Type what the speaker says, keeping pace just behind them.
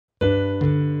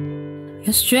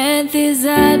Your strength is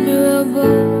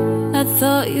admirable. I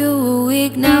thought you were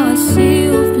weak, now I see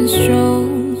you've been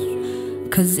strong.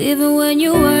 Cause even when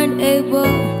you weren't able,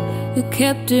 you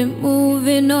kept it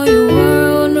moving, or you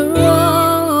were on the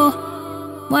road.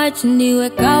 Watching you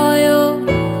work out, yo.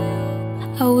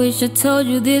 I wish I told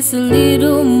you this a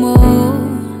little more.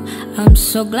 I'm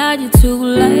so glad you took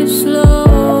life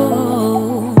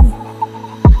slow.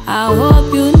 I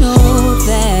hope you know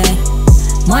that.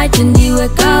 Watching you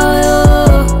work out, yo.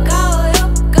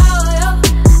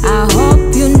 I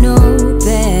hope you know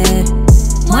that.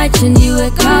 Watching you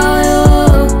work out,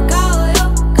 yo.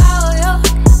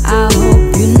 I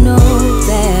hope you know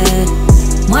that.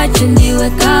 Watching you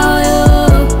work out, yo.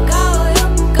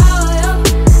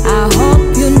 I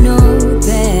hope you know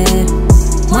that.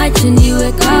 Watching you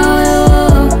work out, yo.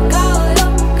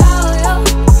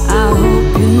 I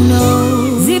hope you know.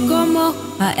 Zikomo,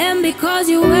 I am because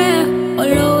you were.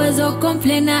 Always a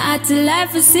complainer at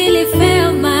life is silly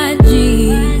fair, my G.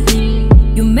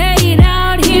 You made it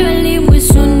out here and live with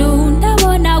so noon. That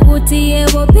one I would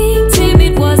ever be team,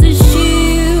 it was a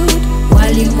shield.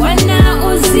 While you were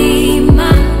now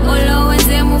Ozima, always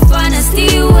a mufana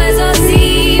still was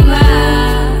Ozima.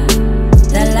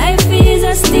 That life is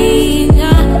a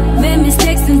stinger. Made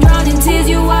mistakes and drowned in tears,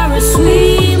 you are a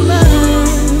swimmer.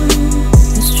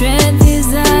 Your strength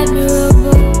is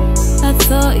admirable. I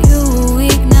thought you were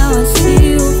weak, now I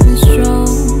see you've been strong.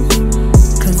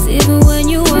 Cause even when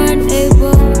you weren't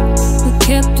able, you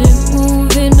kept it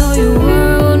moving, or you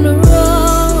were on the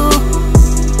road.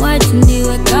 Watching you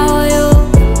work out, yo.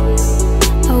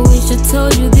 I wish I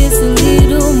told you this a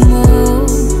little more.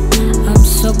 I'm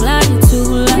so glad you took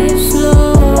life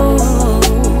slow.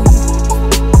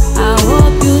 I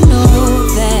hope you know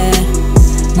that.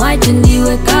 Watching you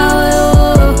work out, yo.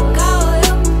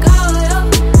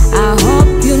 I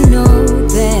hope you know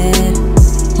that.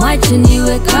 Watching you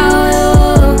work out, yo.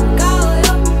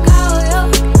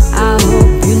 I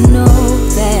hope you know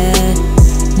that.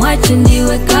 Watching you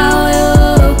work out, yo.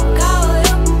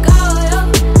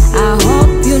 I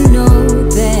hope you know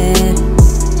that.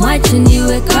 Watching you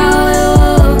work out, yo.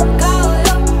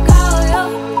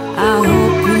 I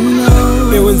hope you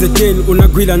know. Once again,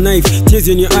 unagwila knife, tears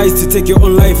in your eyes to take your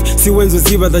own life. See when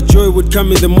Ziva, that joy would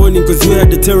come in the morning, cause you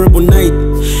had a terrible night.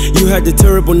 You had a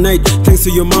terrible night. Thanks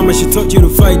to your mama, she taught you to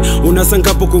fight.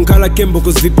 Unasankapo kunkala kembo,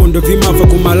 cause vipondo vimafa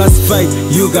kuma last fight.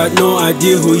 You got no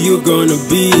idea who you gonna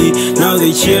be. Now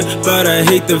they cheer, but I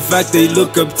hate the fact they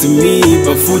look up to me.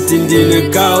 But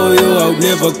Ndine kao, yo, I'll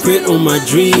never quit on my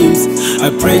dreams. I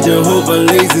pray Jehovah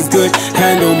lays his good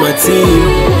hand on my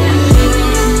team.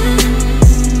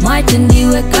 Watching you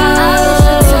work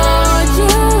out,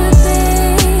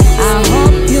 I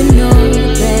hope you know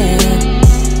that.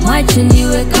 Watching you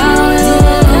work out,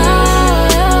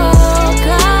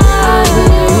 I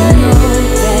hope you know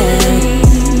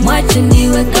that. Watching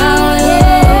you work out,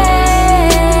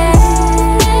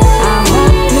 I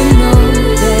hope you know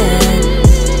that.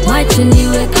 Watching you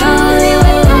work out,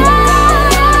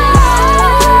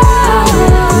 I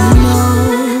hope you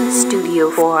know. Studio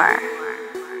 4.